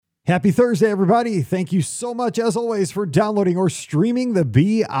Happy Thursday, everybody. Thank you so much, as always, for downloading or streaming the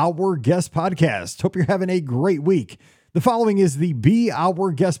Be Our Guest podcast. Hope you're having a great week. The following is the Be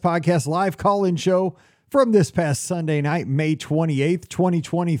Our Guest podcast live call-in show from this past Sunday night, May 28th,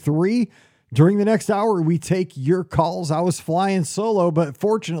 2023. During the next hour, we take your calls. I was flying solo, but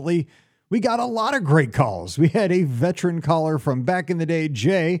fortunately, we got a lot of great calls. We had a veteran caller from back in the day,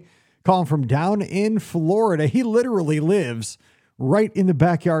 Jay, calling from down in Florida. He literally lives right in the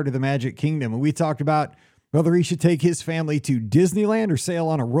backyard of the Magic Kingdom. And we talked about whether he should take his family to Disneyland or sail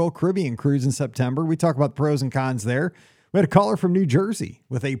on a Royal Caribbean cruise in September. We talked about the pros and cons there. We had a caller from New Jersey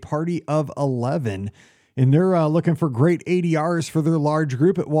with a party of 11, and they're looking for great ADRs for their large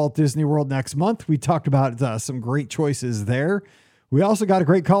group at Walt Disney World next month. We talked about some great choices there. We also got a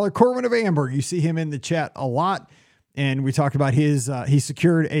great caller, Corwin of Amber. You see him in the chat a lot. And we talked about he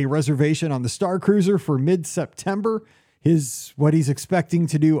secured a reservation on the Star Cruiser for mid-September. What he's expecting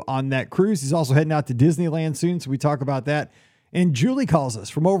to do on that cruise. He's also heading out to Disneyland soon, so we talk about that. And Julie calls us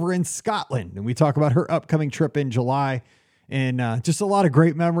from over in Scotland, and we talk about her upcoming trip in July, and just a lot of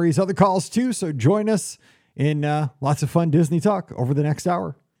great memories. Other calls too, so join us in lots of fun Disney talk over the next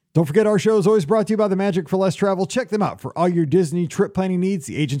hour. Don't forget, our show is always brought to you by the Magic for Less Travel. Check them out for all your Disney trip planning needs.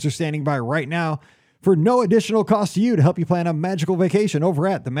 The agents are standing by right now for no additional cost to you to help you plan a magical vacation over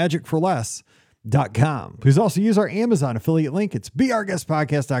at themagicforless.com. Please also use our Amazon affiliate link. It's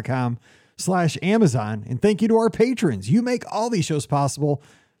beourguestpodcast.com/Amazon. And thank you to our patrons. You make all these shows possible.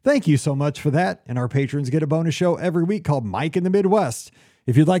 Thank you so much for that. And our patrons get a bonus show every week called Mike in the Midwest.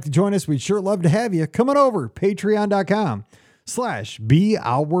 If you'd like to join us, we'd sure love to have you. Come on over,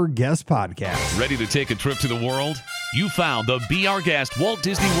 patreon.com/beourguestpodcast. Ready to take a trip to the world? You found the Be Our Guest Walt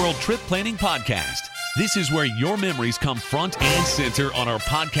Disney World Trip Planning Podcast. This is where your memories come front and center on our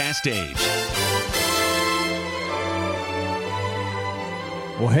podcast stage.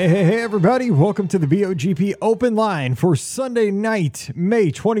 Well, hey, everybody. Welcome to the BOGP Open Line for Sunday night, May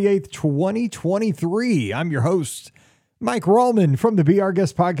 28th, 2023. I'm your host, Mike Rallman from the Be Our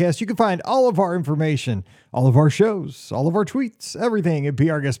Guest podcast. You can find all of our information, all of our shows, all of our tweets, everything at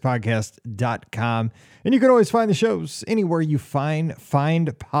beourguestpodcast.com. And you can always find the shows anywhere you find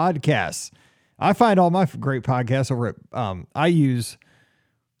podcasts. I find all my great podcasts over at, I use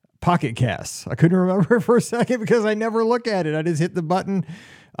Pocket Casts. I couldn't remember for a second because I never look at it. I just hit the button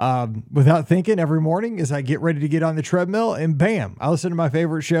without thinking every morning as I get ready to get on the treadmill, and bam, I listen to my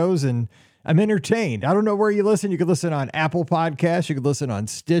favorite shows and I'm entertained. I don't know where you listen. You can listen on Apple Podcasts. You can listen on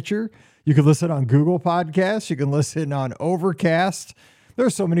Stitcher. You can listen on Google Podcasts. You can listen on Overcast.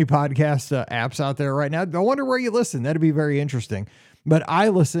 There's so many podcast apps out there right now. I wonder where you listen. That'd be very interesting. But I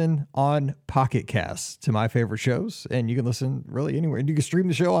listen on Pocket Casts to my favorite shows, and you can listen really anywhere. And you can stream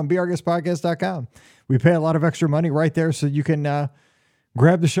the show on beourguestpodcast.com. We pay a lot of extra money right there, so you can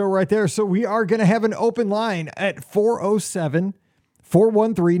grab the show right there. So we are going to have an open line at 407-413-9395,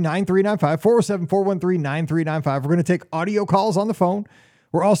 407-413-9395. We're going to take audio calls on the phone.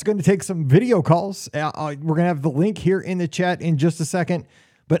 We're also going to take some video calls. We're going to have the link here in the chat in just a second.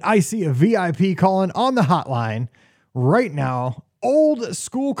 But I see a VIP calling on the hotline right now. Old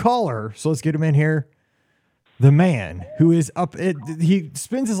school caller. So let's get him in here. The man who is he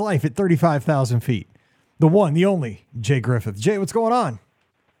spends his life at 35,000 feet. The one, the only, Jay Griffith. Jay, what's going on?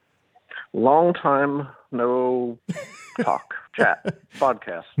 Long time no talk, chat,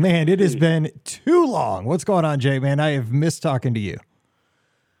 podcast. Man, it has been too long. What's going on, Jay, man? I have missed talking to you.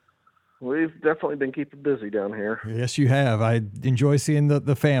 We've definitely been keeping busy down here. Yes, you have. I enjoy seeing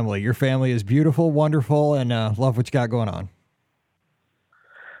the family. Your family is beautiful, wonderful, and love what you got going on.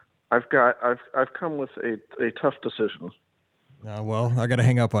 I've come with a tough decision. Well, I got to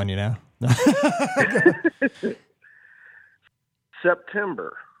hang up on you now.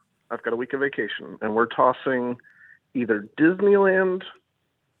 September, I've got a week of vacation, and we're tossing either Disneyland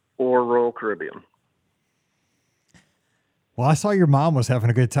or Royal Caribbean. Well, I saw your mom was having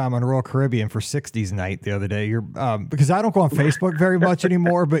a good time on Royal Caribbean for 60s night the other day. Because I don't go on Facebook very much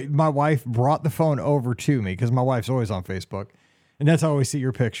anymore, but my wife brought the phone over to me because my wife's always on Facebook. And that's how I always see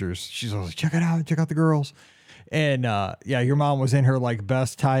your pictures. She's always like, check it out. Check out the girls. And yeah, your mom was in her like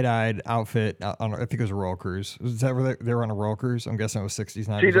best tie-dyed outfit on, I think it was a Royal Cruise. Was that where they were on a Royal Cruise? I'm guessing it was 60s,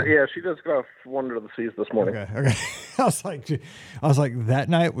 90s. She just got off Wonder of the Seas this morning. Okay. I was like, that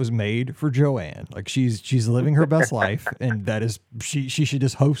night was made for Joanne. Like she's living her best life, and that is she should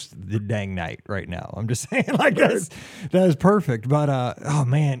just host the dang night right now. I'm just saying, like that is perfect. But oh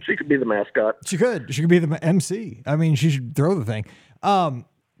man, she could be the mascot. She could be the MC. I mean, she should throw the thing.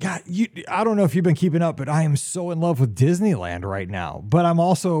 God, I don't know if you've been keeping up, but I am so in love with Disneyland right now. But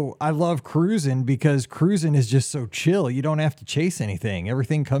I love cruising because cruising is just so chill. You don't have to chase anything.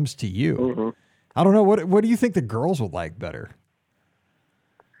 Everything comes to you. Mm-hmm. I don't know. What do you think the girls would like better?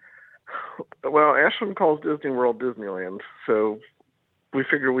 Well, Ashlyn calls Disney World Disneyland, so we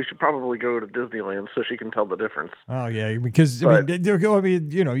figure we should probably go to Disneyland so she can tell the difference. Oh yeah, because I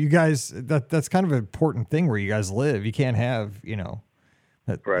mean, you guys, that's kind of an important thing where you guys live. You can't have,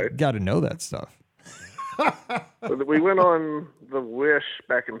 right. Got to know that stuff. We went on the Wish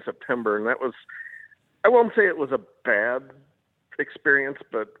back in September, and I won't say it was a bad experience,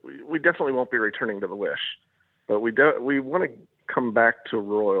 but we definitely won't be returning to the Wish. But we want to come back to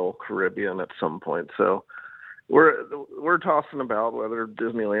Royal Caribbean at some point. So we're tossing about whether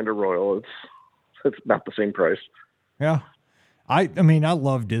Disneyland or Royal. It's about the same price. Yeah. I mean, I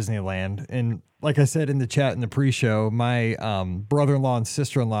love Disneyland. And like I said in the chat in the pre-show, my brother-in-law and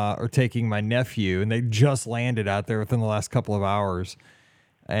sister-in-law are taking my nephew, and they just landed out there within the last couple of hours.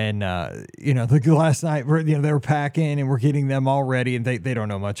 And, last night, they were packing and we're getting them all ready, and they don't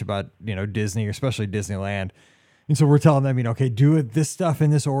know much about, Disney, especially Disneyland. And so we're telling them, okay, do this stuff in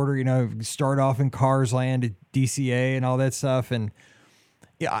this order, start off in Cars Land at DCA and all that stuff. And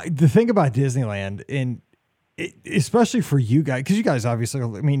yeah, the thing about Disneyland, and especially for you guys, because you guys obviously,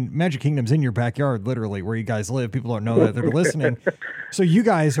 Magic Kingdom's in your backyard, literally, where you guys live. People don't know that they're listening. So you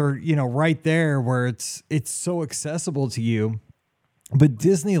guys are, right there where it's so accessible to you. But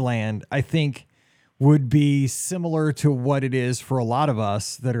Disneyland, I think, would be similar to what it is for a lot of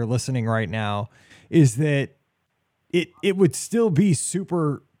us that are listening right now, is that it would still be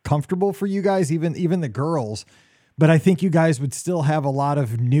super comfortable for you guys, even the girls. But I think you guys would still have a lot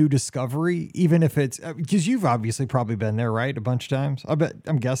of new discovery, even if it's because you've obviously probably been there, right? A bunch of times.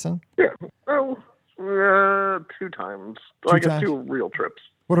 I'm guessing. Yeah. Oh, 2 times. I guess 2 real trips.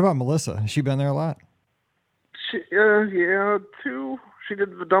 What about Melissa? Has she been there a lot? Yeah, 2. She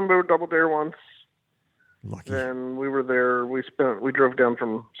did the Dumbo Double Dare once. Lucky. And we were there. We drove down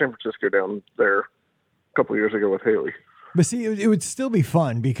from San Francisco down there a couple of years ago with Haley. But see, it would still be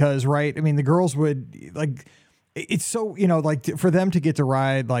fun because, right? The girls would it's so, for them to get to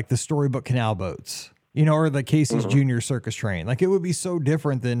ride like the Storybook Canal boats, or the Casey's Junior Circus Train. It would be so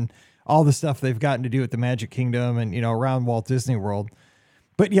different than all the stuff they've gotten to do at the Magic Kingdom and, around Walt Disney World.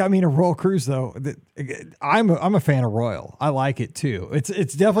 But yeah, a Royal Cruise though, I'm a fan of Royal. I like it too.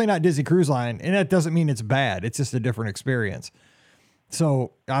 It's definitely not Disney Cruise Line, and that doesn't mean it's bad. It's just a different experience.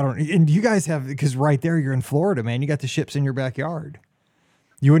 So and you guys have, because right there you're in Florida, man. You got the ships in your backyard.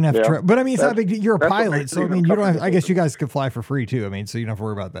 You wouldn't have to, but it's not big. You're a pilot, so you don't have, I guess you guys could fly for free too. So you don't have to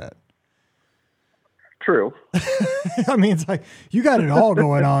worry about that. True. It's like you got it all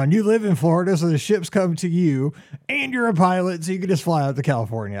going on. You live in Florida, so the ships come to you, and you're a pilot, so you can just fly out to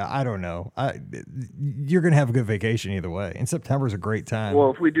California. I don't know. You're going to have a good vacation either way. And September's a great time.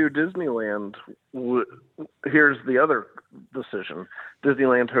 Well, if we do Disneyland, here's the other decision: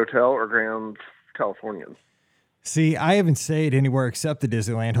 Disneyland Hotel or Grand Californian. See, I haven't stayed anywhere except the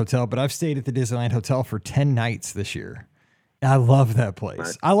Disneyland Hotel, but I've stayed at the Disneyland Hotel for 10 nights this year. I love that place.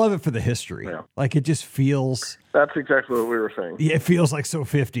 Nice. I love it for the history. Yeah. It just feels... That's exactly what we were saying. Yeah, it feels like so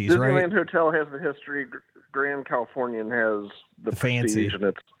 50s, Disneyland right? Disneyland Hotel has the history. Grand Californian has the fancy. And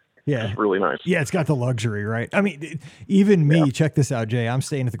it's really nice. Yeah, it's got the luxury, right? Even me, check this out, Jay. I'm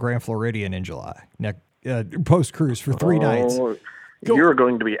staying at the Grand Floridian in July, post-cruise for 3 nights. You're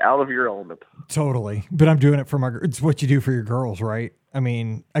going to be out of your element. Totally. But I'm doing it for it's what you do for your girls, right?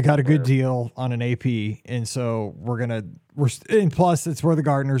 I got a good deal on an AP. And so and plus it's where the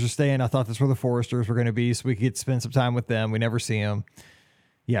Gardeners are staying. I thought that's where the Foresters were going to be. So we could spend some time with them. We never see them.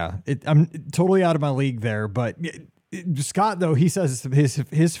 Yeah. I'm totally out of my league there, but Scott though, he says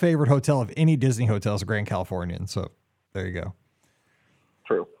his favorite hotel of any Disney hotel is a Grand Californian. So there you go.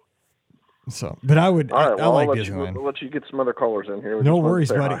 True. So, but I would, right, I like Disneyland. We'll let you get some other callers in here. No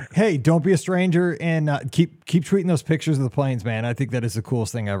worries, buddy. Hi. Hey, don't be a stranger, and keep tweeting those pictures of the planes, man. I think that is the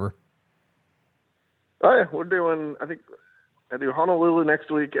coolest thing ever. Oh yeah, we're doing. I think I do Honolulu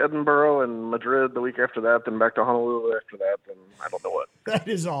next week, Edinburgh, and Madrid the week after that. Then back to Honolulu after that, and I don't know what. That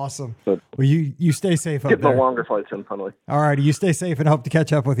is awesome. But well, you stay safe up there. Getting the longer flights in, finally. All righty, you stay safe, and hope to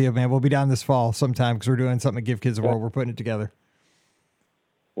catch up with you, man. We'll be down this fall sometime because we're doing something to Give Kids a World. We're putting it together.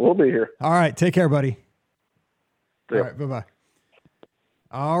 We'll be here. All right. Take care, buddy. Yeah. All right. Bye-bye.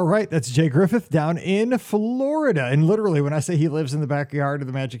 All right. That's Jay Griffith down in Florida. And literally, when I say he lives in the backyard of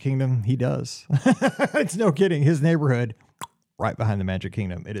the Magic Kingdom, he does. It's no kidding. His neighborhood right behind the Magic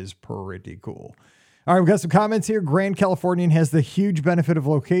Kingdom. It is pretty cool. All right. We've got some comments here. Grand Californian has the huge benefit of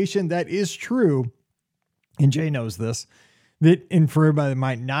location. That is true. And Jay knows this. And for everybody that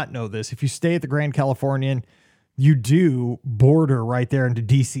might not know this, if you stay at the Grand Californian, you do border right there into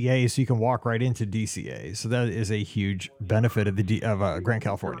DCA, so you can walk right into DCA. So that is a huge benefit of the Grand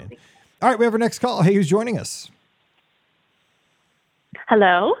Californian. All right, we have our next call. Hey, who's joining us?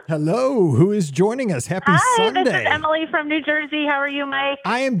 Hello. Hello. Who is joining us? Happy Sunday. This is Emily from New Jersey. How are you, Mike?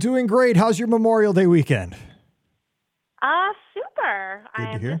 I am doing great. How's your Memorial Day weekend? Super. Good I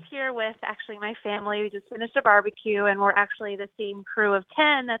to am hear. just here with actually my family. We just finished a barbecue, and we're actually the same crew of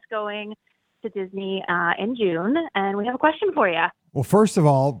 10 that's going to Disney in June. And we have a question for you. Well, first of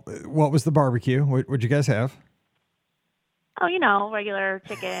all, what was the barbecue? What'd you guys have? Oh, you know, regular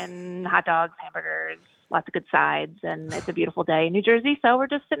chicken, hot dogs, hamburgers, lots of good sides, and it's a beautiful day in New Jersey, so we're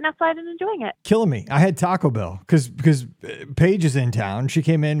just sitting outside and enjoying it. Killing me. I had Taco Bell because Paige is in town. She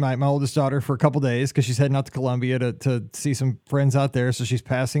came in, my oldest daughter, for a couple days because she's heading out to Columbia to see some friends out there. So she's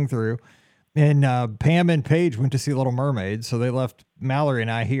passing through. And Pam and Paige went to see Little Mermaid, so they left Mallory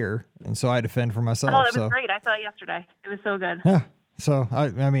and I here, and so I had to fend for myself. Oh, it was great. I saw it yesterday. It was so good. Yeah. So, I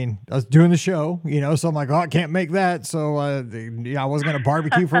mean, I was doing the show, so I'm like, oh, I can't make that. So, I wasn't going to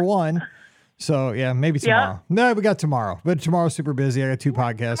barbecue for one. So, yeah, maybe tomorrow. Yep. No, we got tomorrow. But tomorrow's super busy. I got 2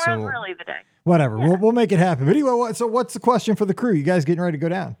 podcasts. Tomorrow's So really the day. whatever. Yeah. We'll make it happen. But anyway, what's the question for the crew? You guys getting ready to go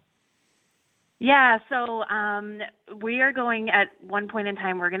down? Yeah, so we are going at one point in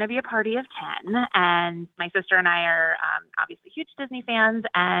time, we're going to be a party of 10, and my sister and I are obviously huge Disney fans,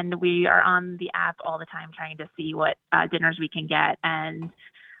 and we are on the app all the time trying to see what dinners we can get. And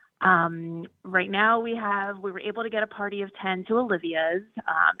right now we were able to get a party of 10 to Olivia's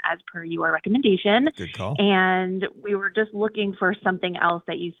as per your recommendation. Good call. And we were just looking for something else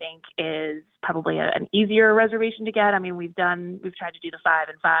that you think is probably an easier reservation to get. I mean, we've tried to do the 5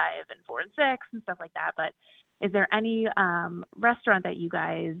 and 5 and 4 and 6 and stuff like that, but is there any restaurant that you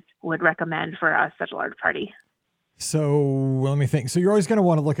guys would recommend for such a large party? So let me think. So you're always going to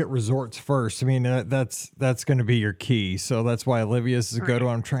want to look at resorts first. I mean, that's going to be your key. So that's why Olivia's is a good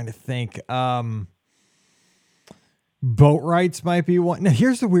one. I'm trying to think. Boat rides might be one. Now,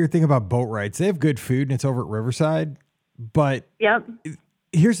 here's the weird thing about boat rides. They have good food and it's over at Riverside. But Yep.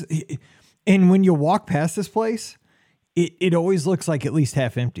 And when you walk past this place, it always looks like at least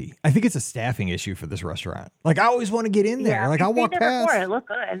half empty. I think it's a staffing issue for this restaurant. Like, I always want to get in there. Yeah, like, I'll walk past. Before. It looked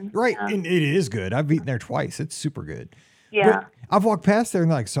good. Right. Yeah. And it is good. I've eaten there twice. It's super good. Yeah. But I've walked past there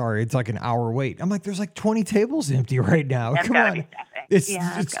and like, sorry, it's like an hour wait. I'm like, there's like 20 tables empty right now. That's Come gotta on. be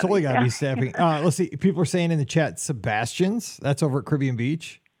staffing. It's totally got to be staffing. Let's see. People are saying in the chat, Sebastian's. That's over at Caribbean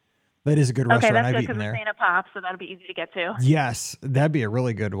Beach. That is a good Okay, restaurant. that's I've good eaten because there. we're staying at Pop, so that'll be easy to get to. Yes, that'd be a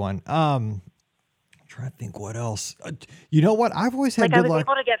really good one. I'm trying to think what else. You know what? I've always had I good was luck.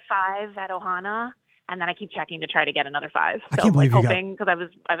 able to get 5 at Ohana, and then I keep checking to try to get another 5. I So can't believe you got- hoping because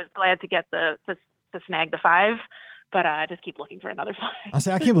I was glad to get to snag the 5, but I just keep looking for another 5. I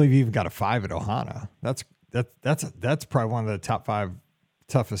say I can't believe you even got a 5 at Ohana. That's probably one of the top 5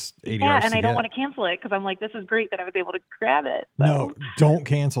 toughest ADRs. Yeah, and to I don't get. want to cancel it because I'm like, this is great that I was able to grab it. So. No, don't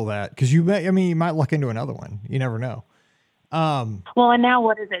cancel that because you might luck into another one. You never know. Well, and now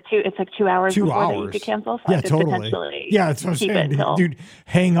what is it? It's like 2 hours 2 before hours. they need to cancel. So Yeah, I could totally. potentially Yeah, that's what I'm keep saying, it till- dude.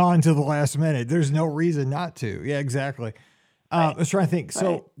 Hang on to the last minute. There's no reason not to. Yeah, exactly. I was trying to think.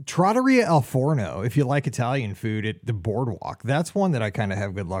 So Trattoria El Forno, if you like Italian food at the boardwalk, that's one that I kind of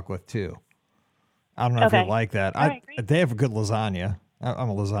have good luck with too. I don't know if you like that. All right, great. They have a good lasagna. I'm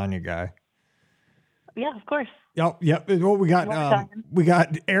a lasagna guy. Yeah, of course. Yep. Well, we got Italian. we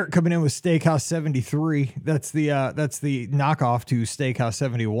got Eric coming in with Steakhouse 73. That's the knockoff to Steakhouse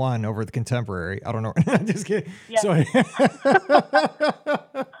 71 over at the Contemporary. I don't know. Just kidding. Yeah. So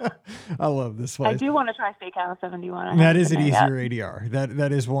I love this place. I do want to try Steakhouse 71. That is an easier ADR.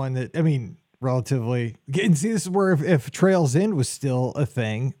 That is one that, I mean, relatively. And see, this is where if Trails End was still a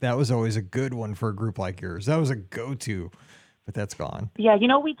thing, that was always a good one for a group like yours. That was a go-to, but that's gone. Yeah,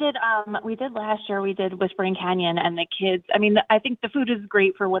 we did last year. We did Whispering Canyon, and the kids. I mean, I think the food is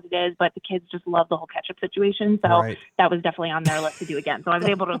great for what it is, but the kids just love the whole ketchup situation. So Right. that was definitely on their list to do again. So I was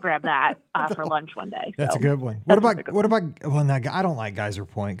able to grab that for lunch one day. That's so a good one. that's What a good about? Well, now, I don't like Geyser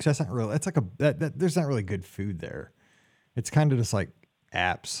Point because that's not really. That's like there's not really good food there. It's kind of just like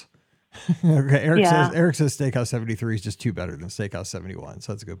apps. Okay, Eric says Steakhouse 73 is just too better than Steakhouse 71.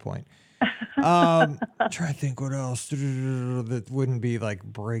 So that's a good point. I'm trying to think what else that wouldn't be like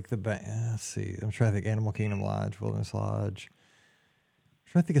break the bank. Let's see. I'm trying to think. Animal Kingdom Lodge, Wilderness Lodge.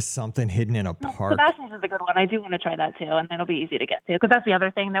 trying to think of something hidden in a park. Sebastian's is a good one. I do want to try that too, and it'll be easy to get to because that's the other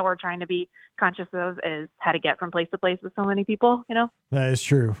thing that we're trying to be conscious of is how to get from place to place with so many people. That is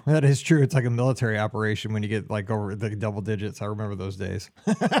true. That is true. It's like a military operation when you get like over the double digits. I remember those days.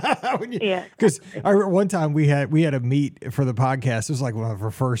 Yeah. Because one time we had a meet for the podcast. It was like one of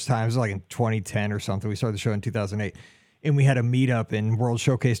our first times. It was like in 2010 or something. We started the show in 2008. And we had a meetup in World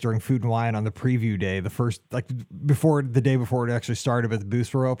Showcase during Food and Wine on the preview day, the first, like the day before it actually started, but the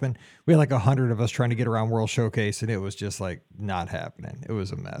booths were open. We had like 100 of us trying to get around World Showcase, and it was just like not happening. It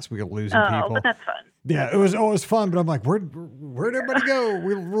was a mess. We were losing people. But that's fun. Yeah, it was fun, but I'm like, where'd everybody go?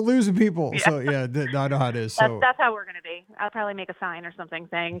 We're losing people. Yeah. So yeah, I know how it is. So that's how we're gonna be. I'll probably make a sign or something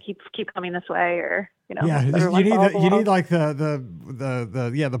saying keep coming this way, or Yeah, you need like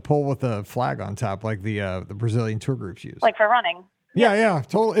the pole with the flag on top, like the Brazilian tour groups use. Like for running. Yeah,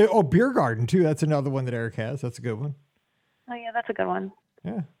 totally. Oh, beer garden too. That's another one that Eric has. That's a good one. Oh yeah, that's a good one.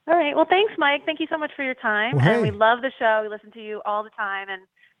 Yeah. All right. Well, thanks, Mike. Thank you so much for your time. Well, and we love the show. We listen to you all the time, and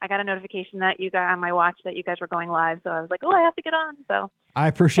I got a notification that you got on my watch that you guys were going live. So I was like, oh, I have to get on. So I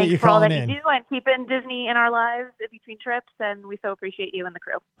appreciate you for all calling that in. you do and keeping Disney in our lives in between trips. And we so appreciate you and the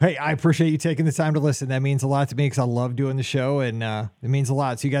crew. Hey, I appreciate you taking the time to listen. That means a lot to me because I love doing the show, and it means a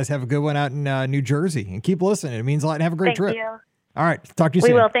lot. So you guys have a good one out in New Jersey, and keep listening. It means a lot, and have a great trip. Thank you. All right. Talk to you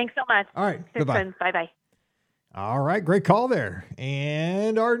soon. We will. Thanks so much. All right. Goodbye. Bye-bye. All right, great call there.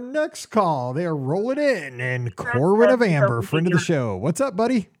 And our next call, they are rolling in. And Corwin of Amber, friend of the show. What's up,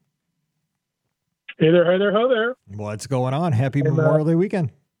 buddy? Hey there, hi there, ho there. What's going on? Happy Memorial Day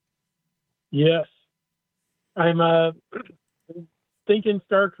weekend. Yes. I'm thinking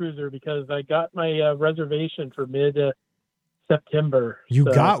Star Cruiser because I got my reservation for mid-September. You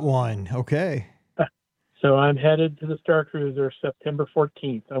got one. Okay. So I'm headed to the Star Cruiser September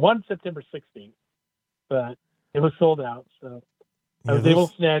 14th. I wanted September 16th, but it was sold out. So I was able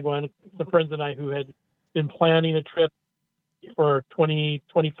to snag one. Some friends and I who had been planning a trip for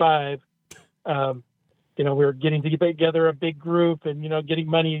 2025, we were getting together a big group and, getting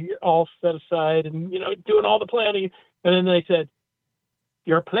money all set aside and, doing all the planning. And then they said,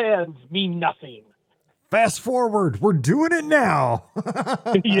 your plans mean nothing. Fast forward. We're doing it now.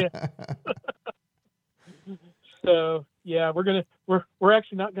 Yeah. So, yeah, we're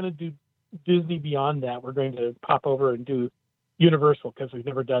actually not going to do Disney beyond that. We're going to pop over and do Universal because we've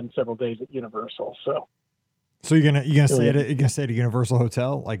never done several days at Universal. So you're gonna stay at a Universal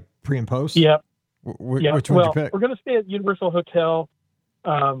hotel like pre and post? Yeah. Which one did you pick? We're going to stay at Universal Hotel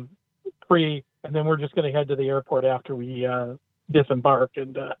pre, and then we're just going to head to the airport after we disembark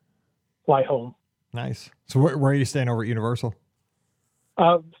and fly home. Nice. So where are you staying over at Universal?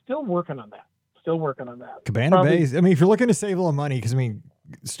 Still working on that. Cabana Bay. I mean, if you're looking to save a little money, because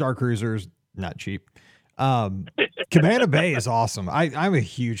Star Cruiser's not cheap. Cabana Bay is awesome. I'm a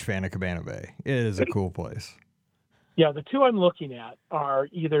huge fan of Cabana Bay. It is a cool place. Yeah, the two I'm looking at are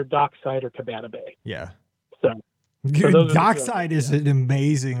either Dockside or Cabana Bay. Yeah. So Dockside is an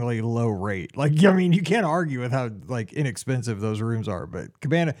amazingly low rate. You can't argue with how inexpensive those rooms are. But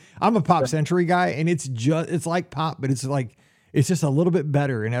Cabana, I'm a Pop Century guy, and it's like Pop, but it's just a little bit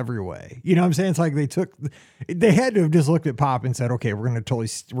better in every way. You know what I'm saying? It's like they had to have just looked at Pop and said, okay, we're going to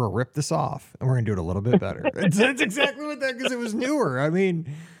we'll rip this off and we're going to do it a little bit better. That's exactly what because it was newer. I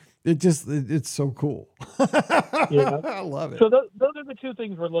mean, it's so cool. Yeah. I love it. So those are the two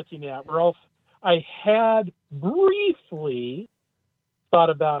things we're looking at. I had briefly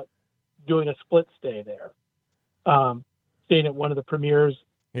thought about doing a split stay there. Staying at one of the premieres.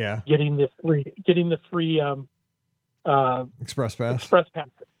 Yeah. Getting the free Express Pass.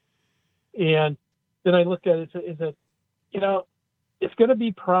 And then I looked at it. Is it, it's going to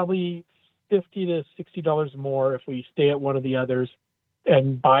be probably $50 to $60 more if we stay at one of the others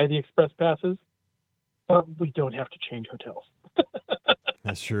and buy the Express Passes. But we don't have to change hotels.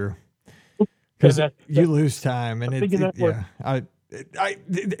 That's true. Because you lose time, and that's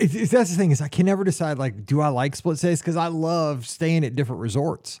the thing is I can never decide do I like split stays because I love staying at different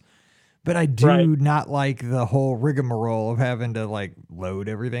resorts. But I do not like the whole rigmarole of having to load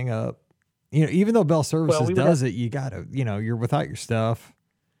everything up. Even though Bell Services does it, you gotta, you're without your stuff,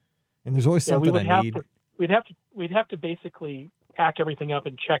 and there's always something I need. We'd have to basically pack everything up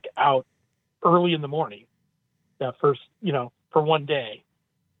and check out early in the morning. That first, for one day,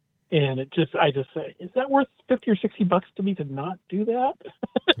 and I just say, is that worth $50 or $60 to me to not do that?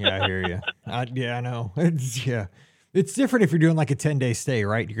 Yeah, I hear you. I know. It's different if you're doing a 10-day stay,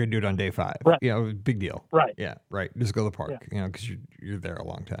 right? You're going to do it on day 5. Right. Big deal. Right. Yeah, right. Just go to the park, because you're there a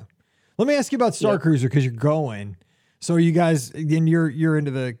long time. Let me ask you about Star Cruiser because you're going. So you guys, and you're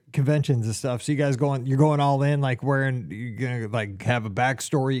into the conventions and stuff. So you're going all in, like you're gonna like have a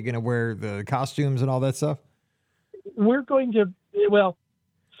backstory. You're gonna wear the costumes and all that stuff. We're going to,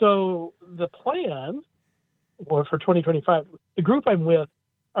 so the plan for 2025, the group I'm with,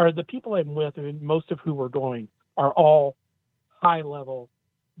 or the people I'm with, and most of who are going, are all high level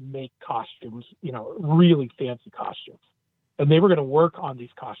make costumes, really fancy costumes. And they were going to work on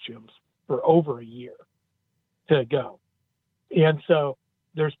these costumes for over a year to go. And so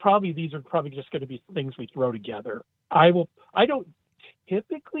these are probably just going to be things we throw together. I don't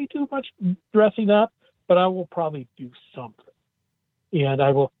typically do much dressing up, but I will probably do something. And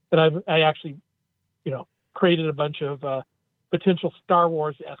I actually, created a bunch of potential Star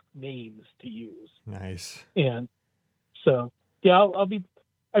Wars-esque names to use. Nice. And so, yeah,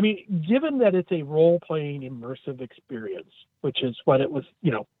 given that it's a role-playing immersive experience, which is what it was,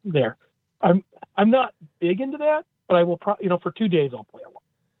 there. I'm not big into that, but I will for 2 days I'll play along.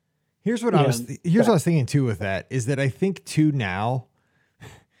 Here's what I was thinking too with that is that I think too now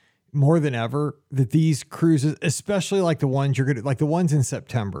more than ever that these cruises, especially like the ones the ones in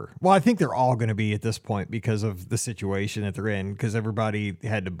September. Well, I think they're all going to be at this point because of the situation that they're in, because everybody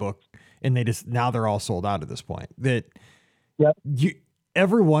had to book and now they're all sold out at this point. That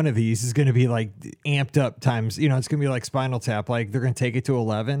every one of these is going to be like amped up times, it's going to be like Spinal Tap. Like they're going to take it to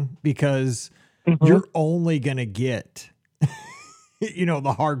 11 because you're only going to get,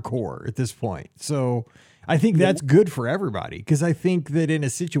 the hardcore at this point. So I think that's good for everybody. Because I think that in a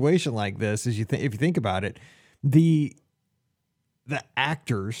situation like this, if you think about it, the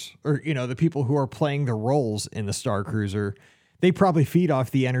actors or, the people who are playing the roles in the Star Cruiser, they probably feed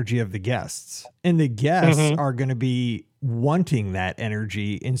off the energy of the guests, and the guests are going to be wanting that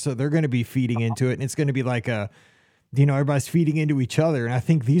energy. And so they're going to be feeding into it. And it's going to be like everybody's feeding into each other. And I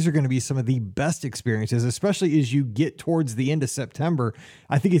think these are going to be some of the best experiences, especially as you get towards the end of September.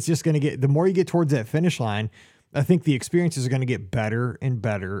 I think it's just going to the more you get towards that finish line, I think the experiences are going to get better and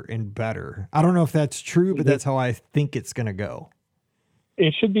better and better. I don't know if that's true, but that's how I think it's going to go.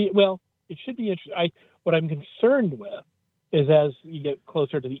 It should be interesting. What I'm concerned with is as you get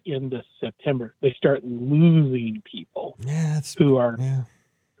closer to the end of September, they start losing people who are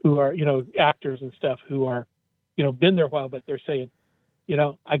actors and stuff who are, been there a while, but they're saying,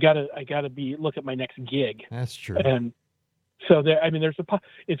 I gotta look at my next gig. That's true. And so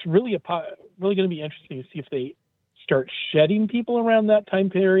it's really going to be interesting to see if they start shedding people around that time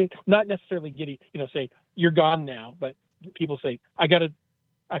period. Not necessarily getting, say you're gone now, but people say, I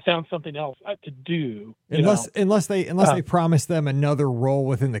found something else to do. Unless they promise them another role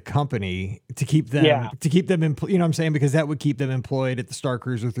within the company to keep them, what I'm saying? Because that would keep them employed at the Star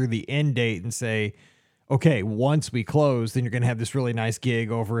Cruiser through the end date and say, okay, once we close, then you're going to have this really nice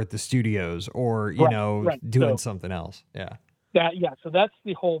gig over at the studios or, doing something else. Yeah. So that's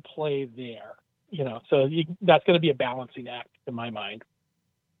the whole play there, so that's going to be a balancing act in my mind.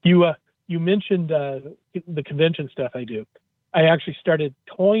 You mentioned the convention stuff I do. I actually started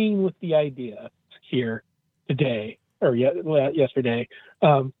toying with the idea here today or yesterday.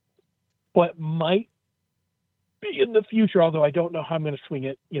 What might be in the future, although I don't know how I'm going to swing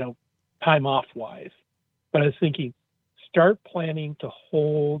it, time off wise. But I was thinking, start planning to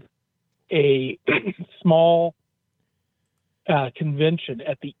hold a small convention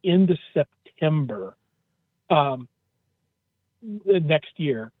at the end of September next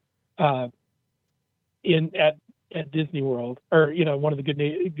year at Disney World, or one of the good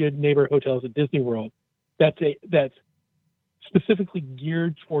neighbor hotels at Disney World. That's specifically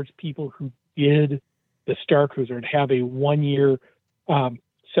geared towards people who did the Star Cruiser and have a 1 year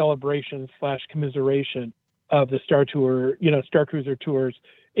celebration / commiseration of the Star Cruiser tours,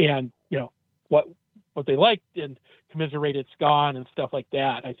 and what they liked and commiserate it's gone and stuff like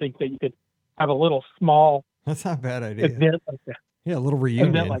that. I think that you could have a little small. That's not a bad idea. Event like that. Yeah, a little reunion.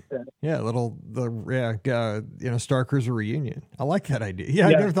 Event like that. Yeah, Star Cruiser reunion. I like that idea. Yeah,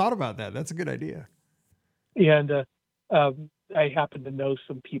 I never thought about that. That's a good idea. And I happen to know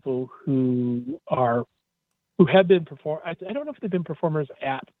some people who have been I don't know if they've been performers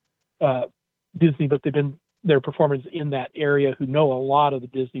at Disney, but they're performers in that area who know a lot of the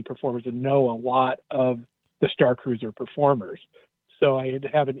Disney performers and know a lot of the Star Cruiser performers. So I had to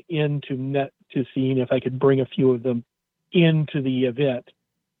have an in to seeing if I could bring a few of them into the event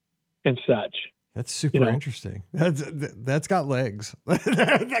and such. That's super interesting. That's got legs.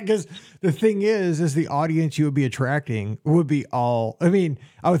 Because the thing is the audience you would be attracting would be all,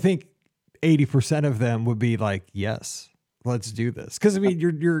 I would think 80% of them would be like, yes, let's do this. Because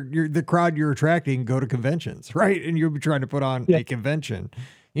you're the crowd you're attracting go to conventions, right? And you'll be trying to put on a convention.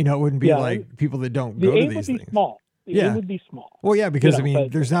 It wouldn't be like people that don't go to these things. Small. It would be small. Well, yeah, because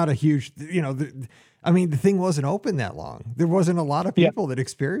but there's not a huge, the thing wasn't open that long. There wasn't a lot of people that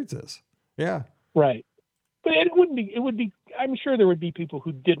experience this. Yeah. Right. But it would be, I'm sure there would be people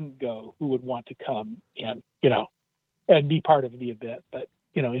who didn't go who would want to come and, and be part of the event. But,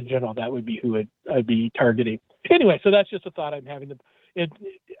 in general, that would be who I'd be targeting. Anyway, so that's just a thought I'm having. It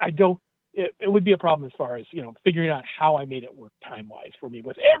would be a problem as far as, figuring out how I made it work time-wise for me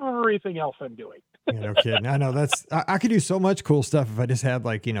with everything else I'm doing. No kidding. I know I could do so much cool stuff if I just had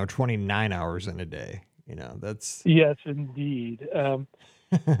 29 hours in a day. That's. Yes, indeed.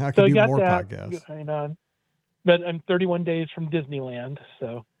 I could do more podcasts. Going on. But I'm 31 days from Disneyland,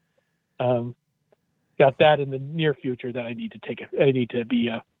 so got that in the near future that I need to be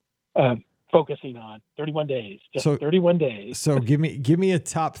focusing on. 31 days, just 31 days. So give me a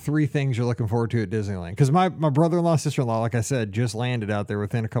top 3 things you're looking forward to at Disneyland, because my brother-in-law, sister-in-law, like I said, just landed out there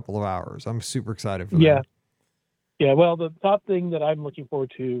within a couple of hours. I'm super excited for them. Yeah. Well, the top thing that I'm looking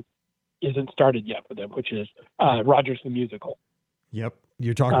forward to isn't started yet for them, which is Rogers the Musical. Yep,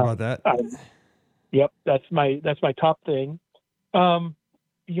 you're talking about that. Yep, that's my top thing.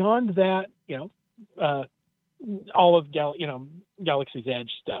 Beyond that, all of Galaxy's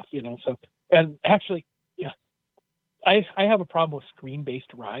Edge stuff, So, and actually, I have a problem with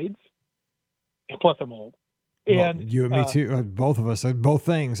screen-based rides. And plus, I'm old. And you and me too. Both of us. Both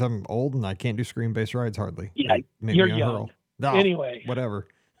things. I'm old and I can't do screen-based rides hardly. Yeah, you're young. No, anyway, whatever.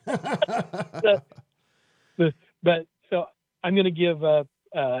 But so I'm going to give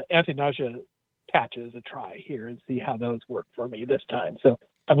anti-nausea patches a try here and see how those work for me this time. So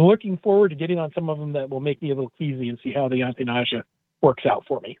I'm looking forward to getting on some of them that will make me a little queasy and see how the anti-nausea works out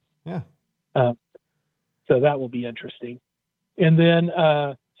for me. Yeah. So that will be interesting. And then,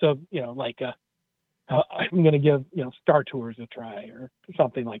 I'm going to give, Star Tours a try or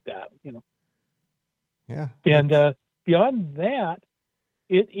something like that, Yeah. And beyond that,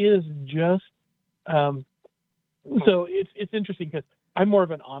 it is just, so it's interesting because I'm more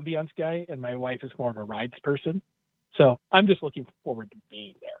of an ambiance guy and my wife is more of a rides person. So I'm just looking forward to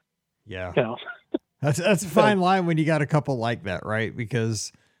being there. Yeah. That's a fine line when you got a couple like that, right?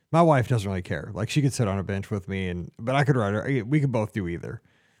 Because my wife doesn't really care. Like she could sit on a bench with me but I could ride her. We could both do either.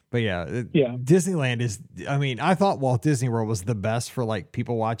 But Disneyland is, I thought Walt Disney World was the best for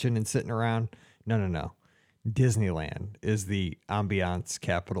people watching and sitting around. No. Disneyland is the ambiance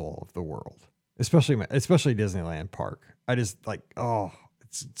capital of the world, especially Disneyland Park. I just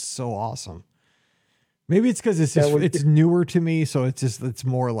it's so awesome. Maybe it's because it's newer to me, so it's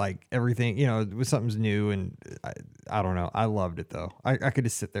more like everything, something's new, and I don't know. I loved it though. I could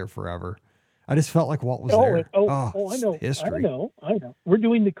just sit there forever. I just felt like Walt was there. I know. History. I know. We're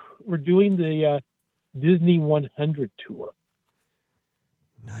doing the Disney 100 tour.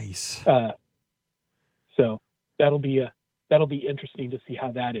 Nice. So that'll be interesting to see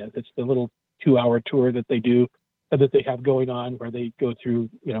how that is. It's the little 2-hour tour that they do, that they have going on, where they go through,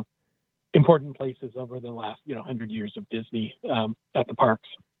 important places over the last, 100 years of Disney at the parks.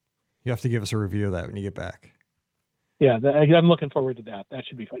 You have to give us a review of that when you get back. Yeah, I'm looking forward to that. That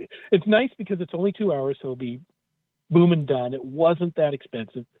should be funny. It's nice because it's only 2 hours, so it'll be boom and done. It wasn't that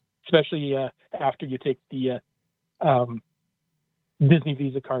expensive, especially after you take the Disney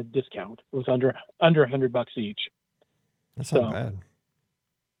Visa card discount. It was under $100 each. That's not bad.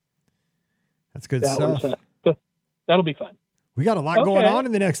 That's good stuff. That'll be fun. We got a lot going on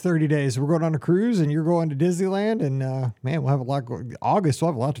in the next 30 days. We're going on a cruise, and you're going to Disneyland, and we'll have a lot going. August,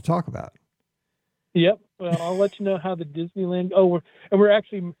 we'll have a lot to talk about. Yep. Well, I'll let you know how the Disneyland. We're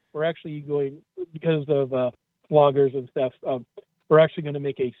actually going because of vloggers and stuff. We're actually going to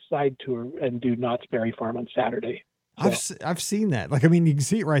make a side tour and do Knott's Berry Farm on Saturday. So. I've seen that. You can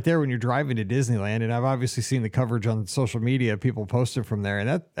see it right there when you're driving to Disneyland, and I've obviously seen the coverage on social media. People posted from there,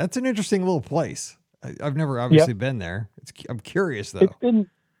 and that's an interesting little place. I've never obviously been there. I'm curious though.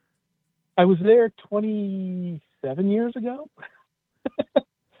 I was there 27 years ago.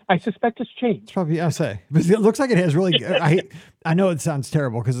 I suspect it's changed. It's probably, I'll say, but it looks like it has really, I know it sounds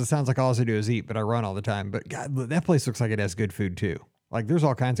terrible because it sounds like all I do is eat, but I run all the time, but God, that place looks like it has good food too. There's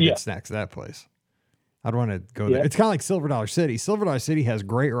all kinds of good snacks at that place. I'd want to go there. It's kind of like Silver Dollar City. Silver Dollar City has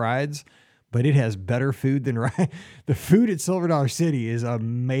great rides, but it has better food than the food at Silver Dollar City is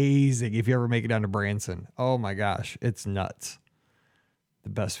amazing. If you ever make it down to Branson, oh my gosh, it's nuts. The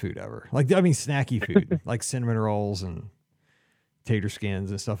best food ever. Snacky food, like cinnamon rolls and tater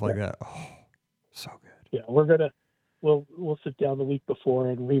skins and stuff like that. Oh, so good. Yeah, we'll sit down the week before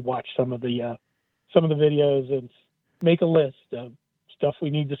and rewatch some of the videos and make a list of stuff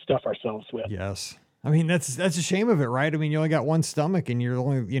we need to stuff ourselves with. Yes. I mean, that's a shame of it, right? I mean, you only got one stomach and you're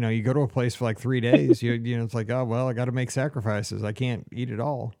only, you go to a place for like 3 days, it's like, oh, well, I got to make sacrifices. I can't eat it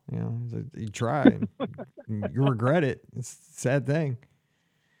all. You try and you regret it. It's a sad thing.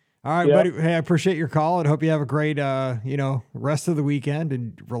 All right, buddy. Hey, I appreciate your call and hope you have a great, rest of the weekend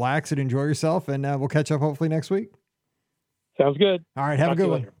and relax and enjoy yourself. And we'll catch up hopefully next week. Sounds good. All right. Have a good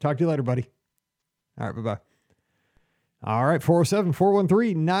one. Talk to you later, buddy. All right. Bye-bye. All right.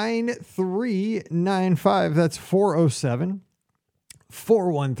 407-413-9395. That's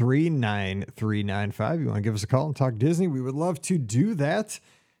 407-413-9395. You want to give us a call and talk Disney? We would love to do that.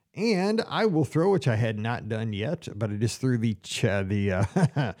 And I will throw, which I had not done yet, but I just threw the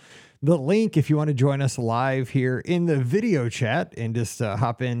link if you want to join us live here in the video chat and just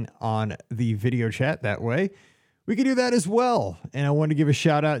hop in on the video chat that way. We can do that as well. And I want to give a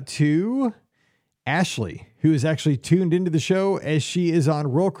shout out to Ashley, who is actually tuned into the show as she is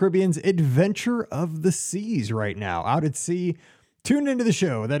on Royal Caribbean's Adventure of the Seas right now, out at sea, tuned into the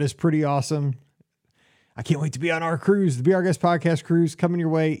show. That is pretty awesome. I can't wait to be on our cruise, the Be Our Guest podcast cruise, coming your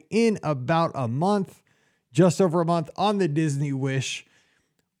way in about a month, just over a month on the Disney Wish.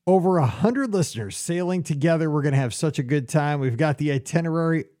 Over 100 listeners sailing together. We're going to have such a good time. We've got the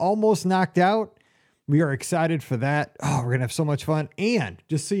itinerary almost knocked out. We are excited for that. Oh, we're going to have so much fun. And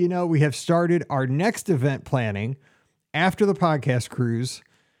just so you know, we have started our next event planning after the podcast cruise.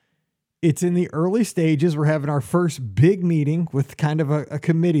 It's in the early stages. We're having our first big meeting with kind of a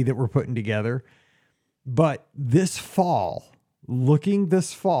committee that we're putting together. But this fall, we're going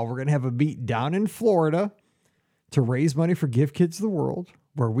to have a meet down in Florida to raise money for Give Kids the World,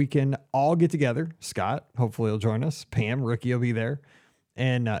 where we can all get together. Scott, hopefully he'll join us. Pam, Ricky will be there.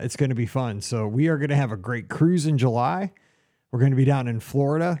 And it's going to be fun. So we are going to have a great cruise in July. We're going to be down in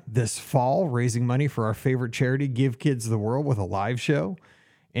Florida this fall, raising money for our favorite charity, Give Kids the World, with a live show.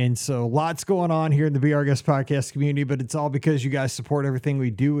 And so lots going on here in the Be Our Guest podcast community, but it's all because you guys support everything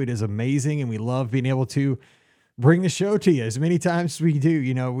we do. It is amazing. And we love being able to bring the show to you as many times as we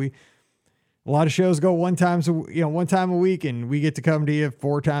do. A lot of shows go one time a week, and we get to come to you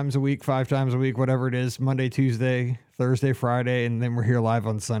 4 times a week, 5 times a week, whatever it is, Monday, Tuesday, Thursday, Friday, and then we're here live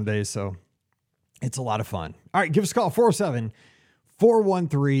on Sundays. So it's a lot of fun. All right, give us a call,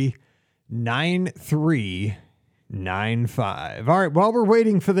 407-413-9395. All right, while we're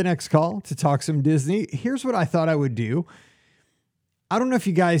waiting for the next call to talk some Disney, here's what I thought I would do. I don't know if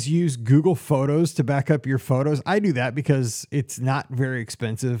you guys use Google Photos to back up your photos. I do that because it's not very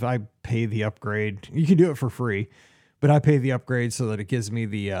expensive. I pay the upgrade. You can do it for free, but I pay the upgrade so that it gives me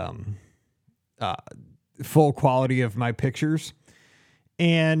the full quality of my pictures.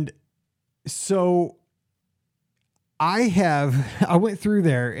 And so I went through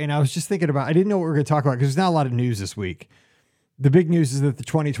there and I was just thinking I didn't know what we were going to talk about because there's not a lot of news this week. The big news is that the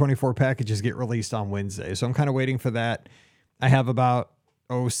 2024 packages get released on Wednesday. So I'm kind of waiting for that. I have about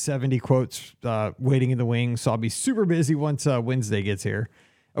 70 quotes waiting in the wings, so I'll be super busy once Wednesday gets here.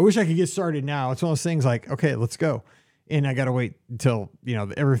 I wish I could get started now. It's one of those things like, okay, let's go. And I got to wait until,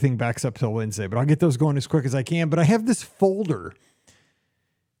 everything backs up till Wednesday, but I'll get those going as quick as I can. But I have this folder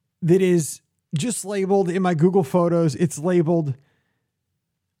that is just labeled in my Google Photos. It's labeled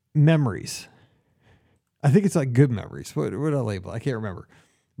memories. I think it's like good memories. What did I label? I can't remember.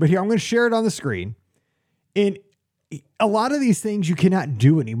 But here, I'm going to share it on the screen. And a lot of these things you cannot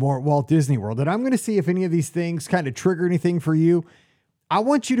do anymore at Walt Disney World. And I'm going to see if any of these things kind of trigger anything for you. I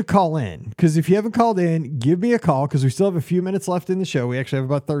want you to call in, because if you haven't called in, give me a call, because we still have a few minutes left in the show. We actually have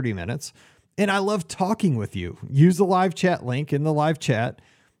about 30 minutes. And I love talking with you. Use the live chat link in the live chat.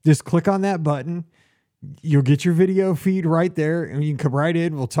 Just click on that button. You'll get your video feed right there, and you can come right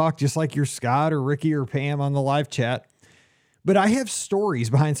in. We'll talk just like you're Scott or Ricky or Pam on the live chat. But I have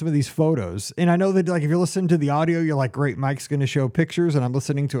stories behind some of these photos. And I know that, like, if you're listening to the audio, you're like, great, Mike's going to show pictures, and I'm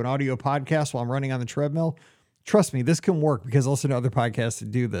listening to an audio podcast while I'm running on the treadmill. Trust me, this can work because I listen to other podcasts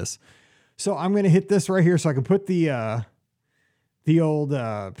that do this. So I'm going to hit this right here so I can put the old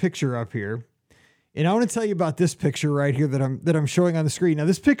picture up here. And I want to tell you about this picture right here that I'm showing on the screen. Now,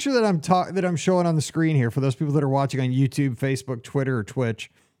 this picture that I'm showing on the screen here, for those people that are watching on YouTube, Facebook, Twitter, or Twitch,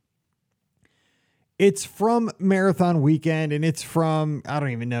 it's from Marathon Weekend, and it's from, I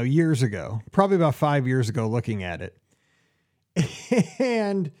don't even know, years ago, probably about 5 years ago, looking at it.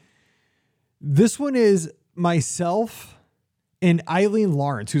 And this one is myself and Eileen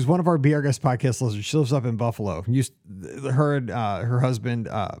Lawrence, who's one of our Be Our Guest podcast listeners. She lives up in Buffalo. Her and her husband.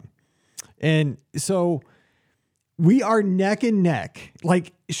 And so we are neck and neck,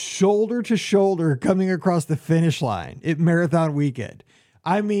 like shoulder to shoulder, coming across the finish line at Marathon Weekend.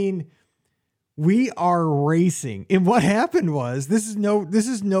 I mean, we are racing. And what happened was, this is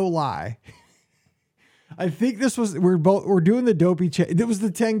no lie. I think we're doing the dopey. It was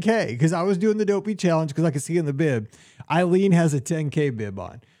the 10K because I was doing the dopey challenge because I could see in the bib. Eileen has a 10K bib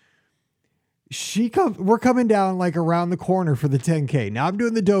on. We're coming down like around the corner for the 10K. Now I'm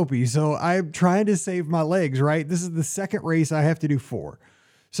doing the dopey. So I'm trying to save my legs, right? This is the second race I have to do 4.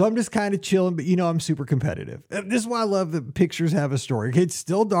 So I'm just kind of chilling, but I'm super competitive. This is why I love that pictures have a story. It's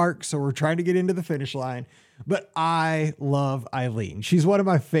still dark, so we're trying to get into the finish line, but I love Eileen. She's one of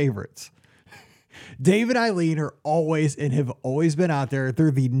my favorites. Dave and Eileen are always and have always been out there.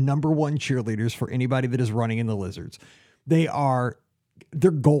 They're the number one cheerleaders for anybody that is running in the Lizards. They're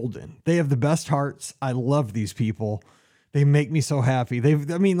golden. They have the best hearts. I love these people. They make me so happy.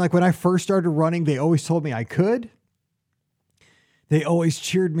 Like when I first started running, they always told me I could. They always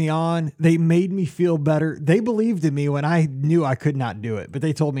cheered me on. They made me feel better. They believed in me when I knew I could not do it, but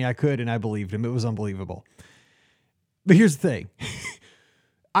they told me I could, and I believed them. It was unbelievable. But here's the thing.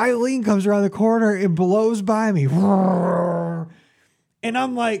 Eileen comes around the corner and blows by me. And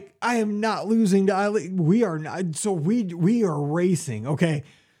I'm like, I am not losing to Eileen. We are not. So we are racing. Okay.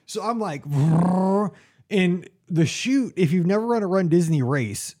 So I'm like, and the chute, if you've never run a Run Disney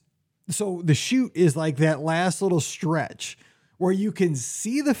race, so the chute is like that last little stretch where you can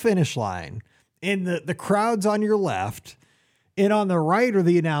see the finish line and the crowd's on your left and on the right are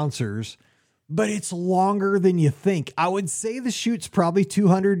the announcers, but it's longer than you think. I would say the chute's probably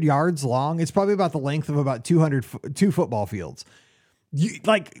 200 yards long. It's probably about the length of about 2 football fields.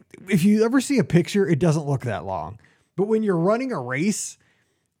 If you ever see a picture, it doesn't look that long, but when you're running a race,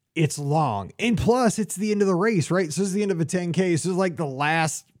 it's long. And plus it's the end of the race, right? So this is the end of a 10K. This is like the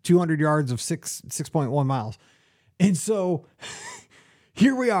last 200 yards of 6.1 miles. And so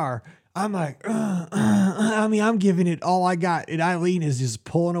here we are. I'm like, I'm giving it all I got. And Eileen is just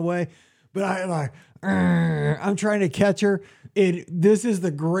pulling away, but I'm trying to catch her. And this is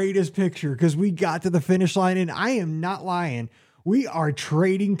the greatest picture because we got to the finish line and I am not lying. We are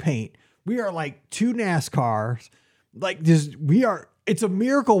trading paint. We are like 2 NASCARs. It's a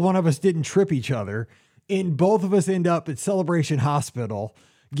miracle one of us didn't trip each other and both of us end up at Celebration Hospital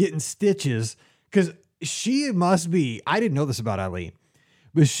getting stitches because she must be, I didn't know this about Eileen,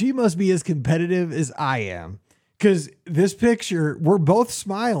 but she must be as competitive as I am. Because this picture, we're both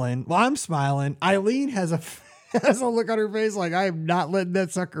smiling. Well, I'm smiling. Eileen has a look on her face like, I am not letting that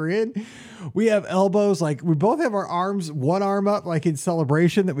sucker in. We have elbows, like we both have our arms, one arm up like in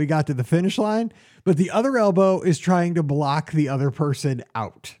celebration that we got to the finish line, but the other elbow is trying to block the other person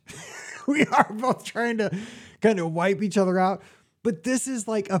out. We are both trying to kind of wipe each other out. But this is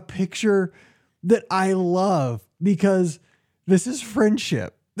like a picture that I love because this is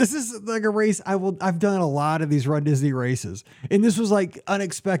friendship. This is like a race. I've done a lot of these Run Disney races and this was like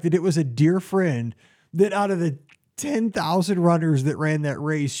unexpected. It was a dear friend that out of the 10,000 runners that ran that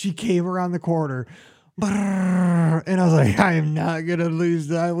race, she came around the corner and I was like, I am not going to lose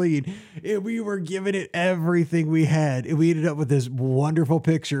to Eileen. And we were giving it everything we had. And we ended up with this wonderful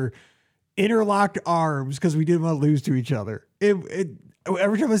picture, interlocked arms because we didn't want to lose to each other.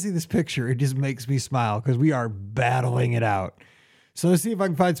 Every time I see this picture, it just makes me smile because we are battling it out. So let's see if I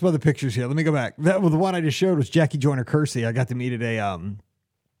can find some other pictures here. Let me go back. The one I just showed was Jackie Joyner-Kersee. I got to meet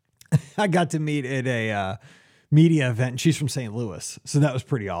at a media event. And she's from St. Louis, so that was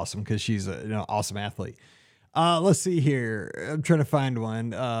pretty awesome because she's an awesome athlete. Let's see here. I'm trying to find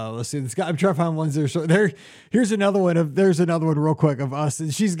one. Let's see. I'm trying to find ones there. So here's another one there's another one real quick of us,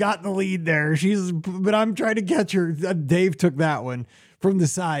 and she's got the lead there. But I'm trying to catch her. Dave took that one from the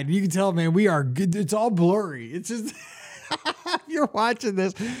side. You can tell, man, we are good. It's all blurry. It's just, if you're watching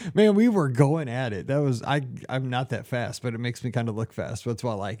this, man, we were going at it. I'm not that fast, but it makes me kind of look fast. That's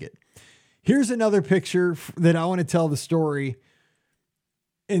why I like it. Here's another picture that I want to tell the story.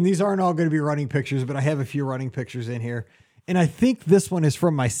 And these aren't all going to be running pictures, but I have a few running pictures in here. And I think this one is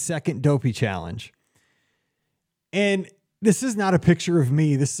from my second dopey challenge. And this is not a picture of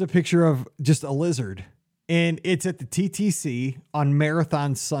me. This is a picture of just a lizard. And it's at the TTC on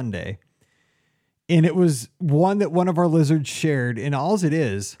Marathon Sunday. And it was one that one of our lizards shared. And all it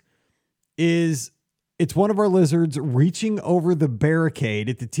is it's one of our lizards reaching over the barricade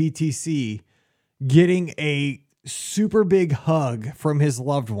at the TTC, getting a super big hug from his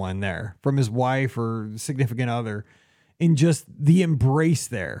loved one there, from his wife or significant other, and just the embrace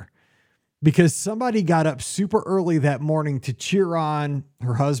there. Because somebody got up super early that morning to cheer on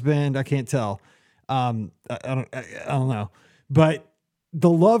her husband. I can't tell. I don't know. But the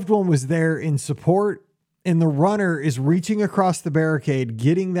loved one was there in support, and the runner is reaching across the barricade,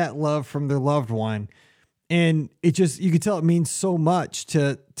 getting that love from their loved one. And it just, you can tell it means so much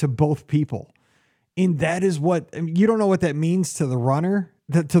to both people. And that is what, you don't know what that means to the runner.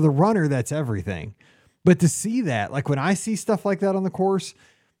 To the runner, that's everything. But to see that, like when I see stuff like that on the course,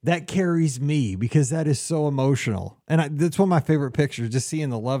 that carries me because that is so emotional. And that's one of my favorite pictures, just seeing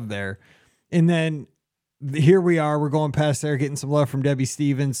the love there. And then here we are, we're going past there, getting some love from Debbie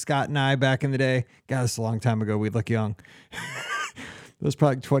Stevens, Scott and I back in the day. God, it's a long time ago. We look young. It was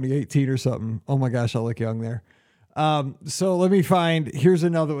probably 2018 or something. Oh my gosh, I look young there. So let me find, here's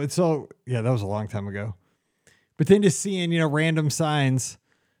another one. So yeah, that was a long time ago. But then just seeing, random signs,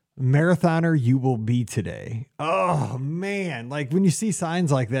 marathoner you will be today. Oh man. Like when you see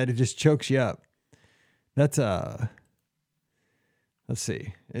signs like that, it just chokes you up. That's let's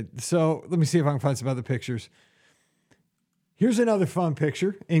see. So let me see if I can find some other pictures. Here's another fun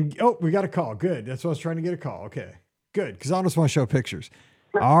picture. And we got a call. Good. That's what I was trying to get a call. Okay, good. Cause I just want to show pictures.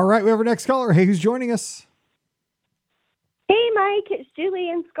 All right. We have our next caller. Hey, who's joining us? Hey, Mike, it's Julie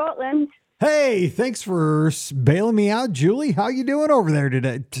in Scotland. Hey, thanks for bailing me out, Julie. How you doing over there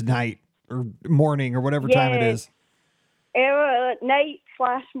tonight or morning or whatever time it is?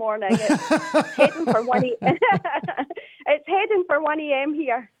 Night/morning. It's heading for 1 It's heading for 1 a.m.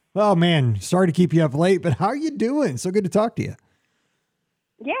 here. Oh man, sorry to keep you up late, but how are you doing? So good to talk to you.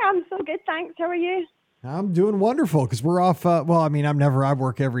 Yeah, I'm so good, thanks. How are you? I'm doing wonderful because we're off. I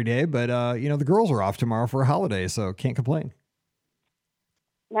work every day, but the girls are off tomorrow for a holiday, so can't complain.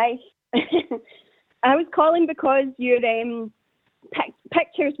 Nice. I was calling because your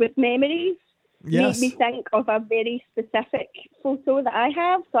pictures with memories made me think of a very specific photo that I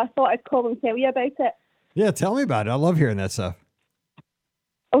have. So I thought I'd call and tell you about it. Yeah, tell me about it. I love hearing that stuff.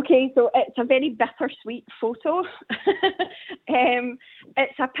 Okay, so it's a very bittersweet photo.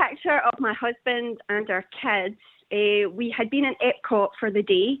 It's a picture of my husband and our kids. We had been in Epcot for the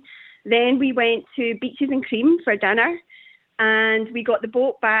day. Then we went to Beaches and Cream for dinner. And we got the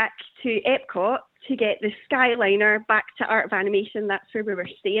boat back to Epcot to get the Skyliner back to Art of Animation. That's where we were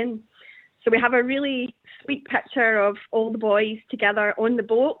staying. So we have a really sweet picture of all the boys together on the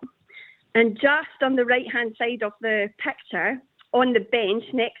boat. And just on the right-hand side of the picture, on the bench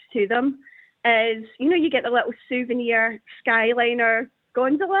next to them, is, you get the little souvenir Skyliner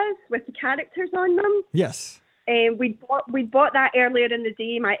gondolas with the characters on them. Yes. We bought that earlier in the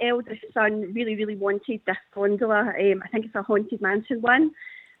day. My eldest son really, really wanted this gondola. I think it's a Haunted Mansion one.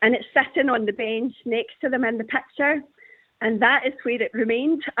 And it's sitting on the bench next to them in the picture. And that is where it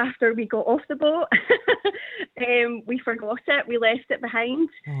remained after we got off the boat. We forgot it. We left it behind.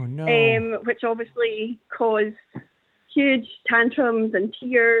 Oh, no. Which obviously caused huge tantrums and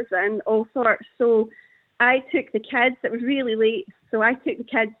tears and all sorts. So I took the kids. It was really late. So I took the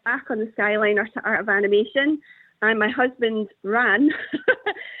kids back on the Skyliner to Art of Animation. And my husband ran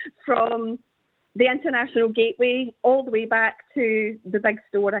from the International Gateway all the way back to the big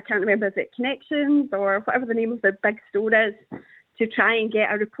store. I can't remember, is it Connections or whatever the name of the big store is, to try and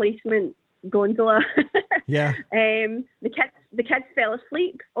get a replacement gondola. Yeah. The kids fell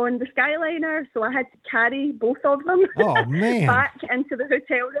asleep on the Skyliner, so I had to carry both of them back into the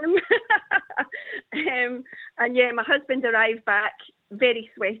hotel room. And yeah, my husband arrived back very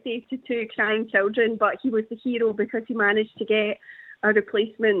sweaty to 2 crying children, but he was the hero because he managed to get a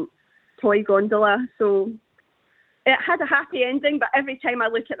replacement toy gondola. So it had a happy ending, but every time I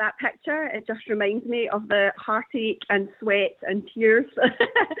look at that picture, it just reminds me of the heartache and sweat and tears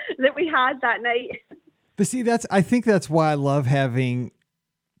that we had that night. But see, I think that's why I love having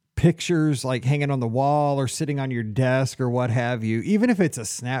pictures like hanging on the wall or sitting on your desk or what have you, even if it's a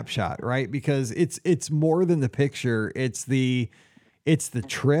snapshot, right? Because it's more than the picture. It's the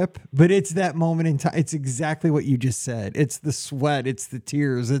trip, but it's that moment in time. It's exactly what you just said. It's the sweat, it's the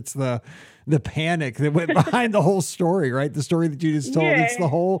tears, it's the panic that went behind the whole story, right? The story that you just told. Yeah.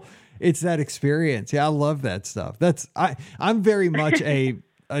 It's that experience. Yeah, I love that stuff. I'm very much a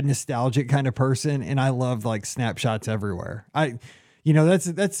nostalgic kind of person, and I love like snapshots everywhere.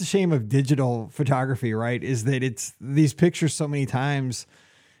 That's the shame of digital photography, right? Is that it's these pictures so many times.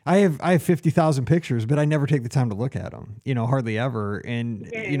 I have 50,000 pictures, but I never take the time to look at them, hardly ever. And,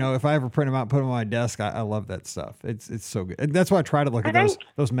 if I ever print them out, put them on my desk, I love that stuff. It's so good. And that's why I try to look at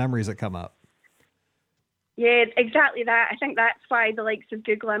those memories that come up. Yeah, exactly that. I think that's why the likes of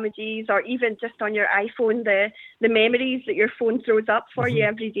Google Images or even just on your iPhone, the memories that your phone throws up for you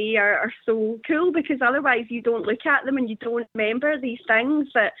every day are so cool, because otherwise you don't look at them and you don't remember these things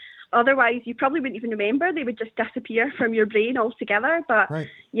that otherwise you probably wouldn't even remember. They would just disappear from your brain altogether. But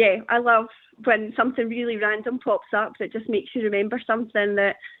yeah, I love when something really random pops up that just makes you remember something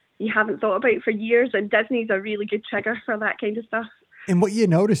that you haven't thought about for years. And Disney's a really good trigger for that kind of stuff. And what you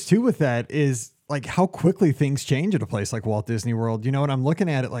notice too with that is like how quickly things change at a place like Walt Disney World, you know, and I'm looking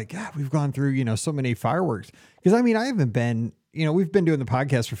at it like, God, we've gone through, you know, so many fireworks. Cause I mean, I haven't been, you know, we've been doing the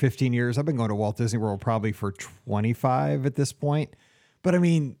podcast for 15 years. I've been going to Walt Disney World probably for 25 at this point. But I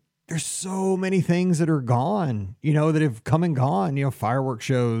mean, there's so many things that are gone, you know, that have come and gone, you know, fireworks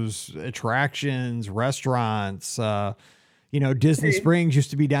shows, attractions, restaurants, you know, Disney Springs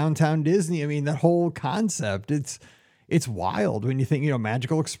used to be downtown Disney. I mean, that whole concept, it's wild when you think, you know,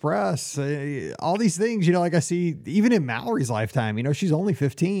 Magical Express, all these things, you know, like I see even in Mallory's lifetime, you know, she's only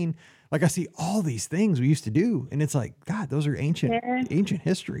 15. Like I see all these things we used to do, and it's like, God, those are ancient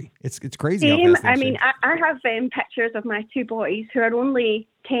history. It's crazy. Same. I mean, I have pictures of my two boys who are only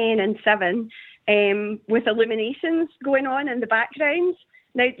 10 and 7, with illuminations going on in the background.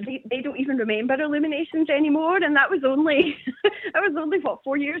 Now they don't even remember illuminations anymore, and that was only what,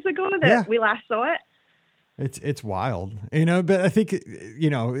 4 years ago that we last saw it. It's wild, you know, but I think, you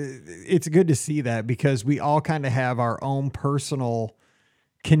know, it's good to see that because we all kind of have our own personal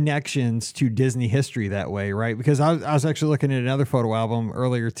connections to Disney history that way, right? Because I was actually looking at another photo album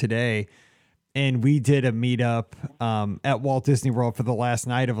earlier today, and we did a meetup at Walt Disney World for the last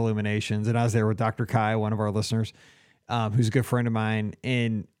night of Illuminations, and I was there with Dr. Kai, one of our listeners, who's a good friend of mine,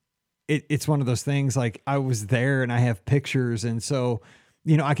 and it's one of those things, like I was there and I have pictures, and so,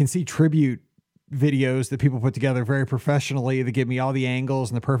 you know, I can see tribute videos that people put together very professionally that give me all the angles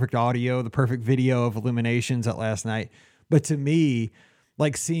and the perfect audio, the perfect video of Illuminations at last night. But to me,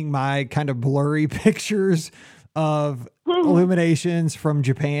 like seeing my kind of blurry pictures of Illuminations from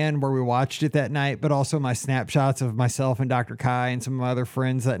Japan where we watched it that night, but also my snapshots of myself and Dr. Kai and some of my other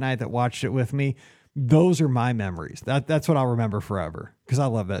friends that night that watched it with me. Those are my memories. That's what I'll remember forever because I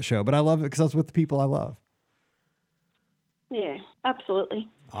love that show, but I love it because that's with the people I love. Yeah, absolutely.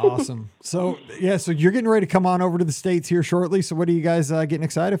 Awesome. So you're getting ready to come on over to the States here shortly. So what are you guys getting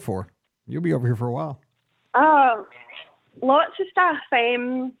excited for? You'll be over here for a while. Lots of stuff.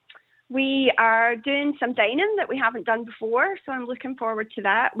 We are doing some dining that we haven't done before, so I'm looking forward to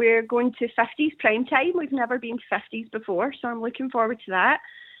that. We're going to 50s prime time. We've never been 50s before, so I'm looking forward to that.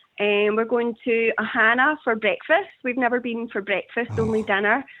 We're going to Ohana for breakfast. We've never been for breakfast, only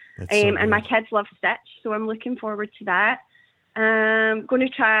dinner. And my kids love Stitch, so I'm looking forward to that. Going to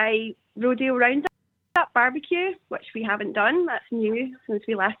try Rodeo Roundup barbecue, which we haven't done. That's new since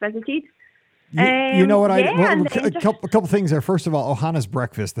we last visited. You know what? A couple things there. First of all, Ohana's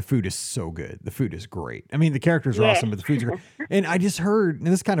breakfast, the food is so good. The food is great. I mean, the characters are awesome, but the food's great. And I just heard, and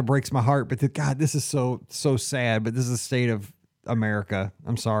this kind of breaks my heart, but God, this is so sad, but this is the state of America.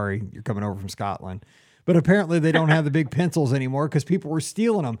 I'm sorry, you're coming over from Scotland. But apparently they don't have the big pencils anymore because people were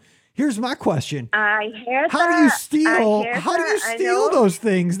stealing them. Here's my question. I heard How do you steal those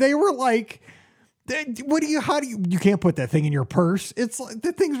things? They were like, you can't put that thing in your purse. It's like,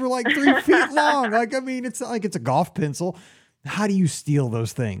 the things were like 3 feet long. Like, I mean, it's not like it's a golf pencil. How do you steal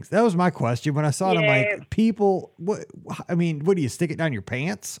those things? That was my question when I saw it. I'm like, people, what do you stick it down your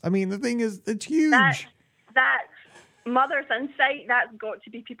pants? I mean, the thing is, it's huge. That mother's insight, that's got to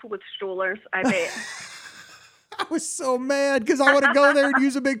be people with strollers, I bet. I was so mad because I want to go there and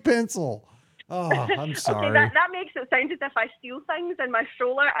use a big pencil. Oh, I'm sorry. Okay, that makes it sound as if I steal things in my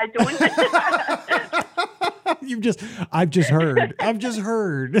stroller. I don't. I've just heard. I'm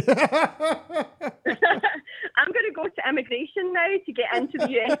going to go to immigration now to get into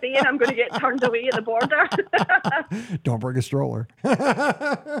the USA, and I'm going to get turned away at the border. Don't bring a stroller.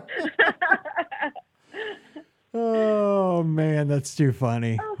 Oh man, that's too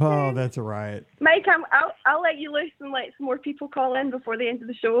funny. Okay. Oh, that's a riot. Mike, I'll let you loose and let some more people call in before the end of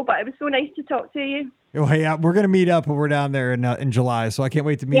the show, but it was so nice to talk to you. Oh, hey, we're going to meet up when we're down there in July, so I can't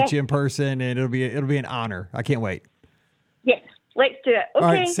wait to meet you in person, and it'll be an honor. I can't wait. Yes, let's do it. Okay.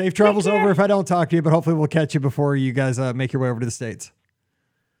 All right, safe travels over if I don't talk to you, but hopefully we'll catch you before you guys make your way over to the States.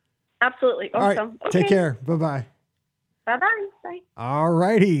 Absolutely. Awesome. All right, take care. Bye-bye. Bye-bye. Bye. All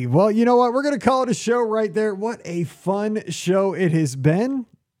righty. Well, you know what? We're going to call it a show right there. What a fun show it has been.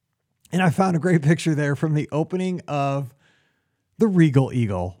 And I found a great picture there from the opening of the Regal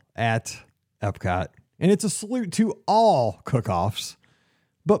Eagle at Epcot. And it's a salute to all cook-offs,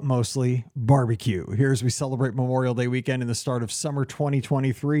 but mostly barbecue. Here as we celebrate Memorial Day weekend and the start of summer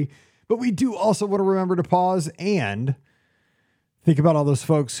 2023. But we do also want to remember to pause and think about all those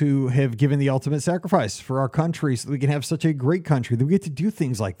folks who have given the ultimate sacrifice for our country so that we can have such a great country, that we get to do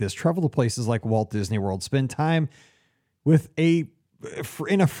things like this, travel to places like Walt Disney World, spend time in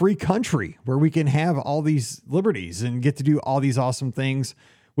a free country where we can have all these liberties and get to do all these awesome things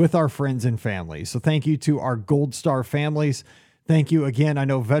with our friends and families. So thank you to our Gold Star families. Thank you again. I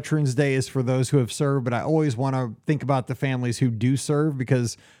know Veterans Day is for those who have served, but I always want to think about the families who do serve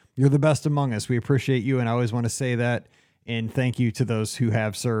because You're the best among us. We appreciate you, and I always want to say that. And thank you to those who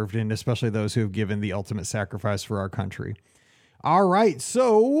have served, and especially those who have given the ultimate sacrifice for our country. All right,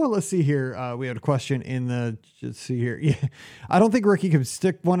 so let's see here. We had a question in the, let's see here. Yeah, I don't think Ricky could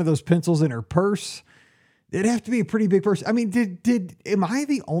stick one of those pencils in her purse. It'd have to be a pretty big purse. I mean, am I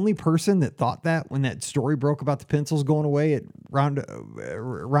the only person that thought that when that story broke about the pencils going away at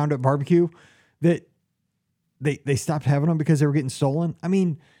Roundup Barbecue, that they stopped having them because they were getting stolen? I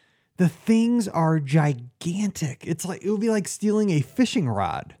mean, the things are gigantic. It's like, it would be like stealing a fishing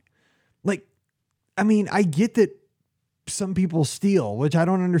rod. Like, I mean, I get that some people steal, which I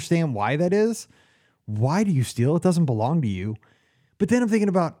don't understand why that is. Why do you steal? It doesn't belong to you. But then I'm thinking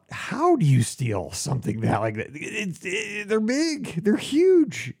about, how do you steal something that like that? They're big, they're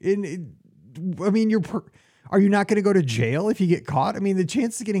huge. And I mean, are you not going to go to jail if you get caught? I mean, the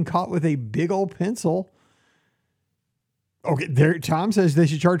chance of getting caught with a big old pencil. Okay, there. Tom says they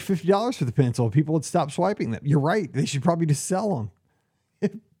should charge $50 for the pencil. People would stop swiping them. You're right. They should probably just sell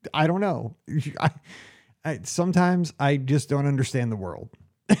them. I don't know. Sometimes I just don't understand the world.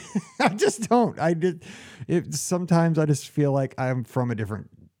 I just don't. Sometimes I just feel like I'm from a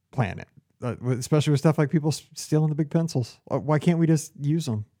different planet, especially with stuff like people stealing the big pencils. Why can't we just use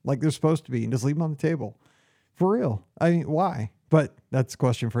them like they're supposed to be and just leave them on the table? For real. I mean, why? But that's a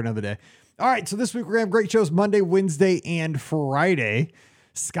question for another day. All right. So this week we're going to have great shows Monday, Wednesday, and Friday.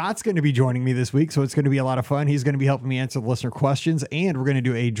 Scott's going to be joining me this week, so it's going to be a lot of fun. He's going to be helping me answer the listener questions, and we're going to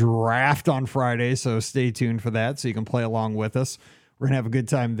do a draft on Friday, so stay tuned for that so you can play along with us. We're going to have a good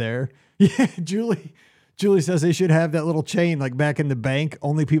time there. Yeah, Julie says they should have that little chain like back in the bank.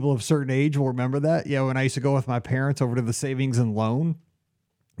 Only people of a certain age will remember that. Yeah, when I used to go with my parents over to the savings and loan,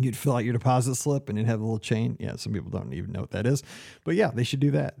 you'd fill out your deposit slip and it'd have a little chain. Yeah, some people don't even know what that is. But yeah, they should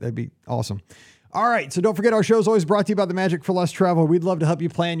do that. That'd be awesome. All right, so don't forget our show is always brought to you by the Magic for Less Travel. We'd love to help you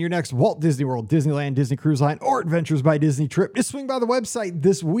plan your next Walt Disney World, Disneyland, Disney Cruise Line, or Adventures by Disney trip. Just swing by the website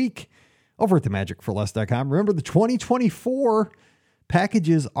this week over at themagicforless.com. Remember, the 2024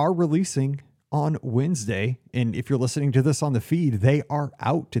 packages are releasing on Wednesday, and if you're listening to this on the feed, they are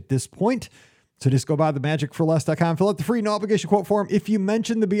out at this point. So just go by themagicforless.com, fill out the free no obligation quote form. If you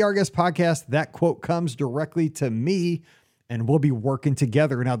mention the Be Our Guest podcast, that quote comes directly to me, and we'll be working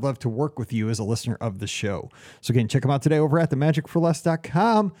together, and I'd love to work with you as a listener of the show. So again, check them out today over at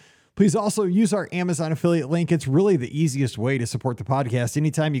themagicforless.com. Please also use our Amazon affiliate link. It's really the easiest way to support the podcast.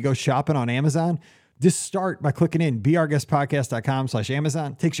 Anytime you go shopping on Amazon, just start by clicking in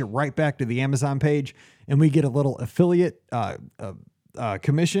beourguestpodcast.com/Amazon. Takes you right back to the Amazon page, and we get a little affiliate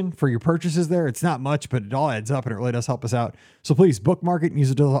commission for your purchases there. It's not much, but it all adds up and it really does help us out. So please bookmark it and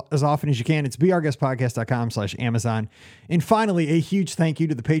use it as often as you can. It's beourguestpodcast.com/Amazon. And finally, a huge thank you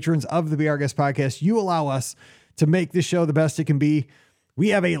to the patrons of the Be Our Guest podcast. You allow us to make this show the best it can be. We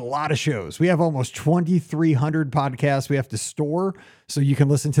have a lot of shows. We have almost 2,300 podcasts we have to store so you can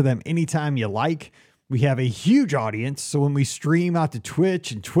listen to them anytime you like. We have a huge audience. So when we stream out to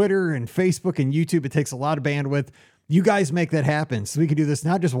Twitch and Twitter and Facebook and YouTube, it takes a lot of bandwidth. You guys make that happen so we can do this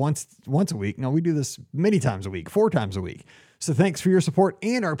not just once a week. No, we do this many times a week, 4 times a week. So thanks for your support,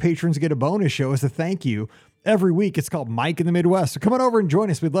 and our patrons get a bonus show as a thank you every week. It's called Mike in the Midwest. So come on over and join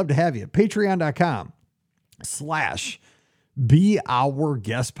us. We'd love to have you. Patreon.com/Be Our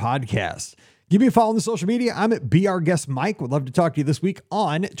Guest Podcast. Give me a follow on the social media. I'm at Be Our Guest Mike. Would love to talk to you this week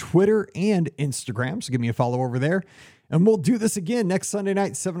on Twitter and Instagram. So give me a follow over there. And we'll do this again next Sunday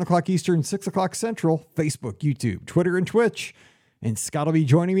night, 7 o'clock Eastern, 6 o'clock Central, Facebook, YouTube, Twitter, and Twitch. And Scott will be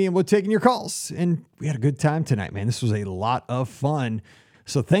joining me, and we're taking your calls. And we had a good time tonight, man. This was a lot of fun.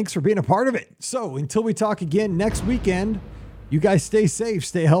 So thanks for being a part of it. So until we talk again next weekend, you guys stay safe,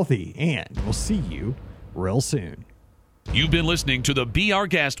 stay healthy, and we'll see you real soon. You've been listening to the Be Our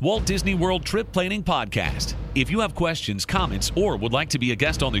Guest Walt Disney World Trip Planning Podcast. If you have questions, comments, or would like to be a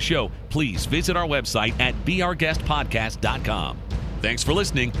guest on the show, please visit our website at beourguestpodcast.com. Thanks for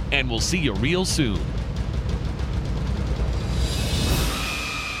listening, and we'll see you real soon.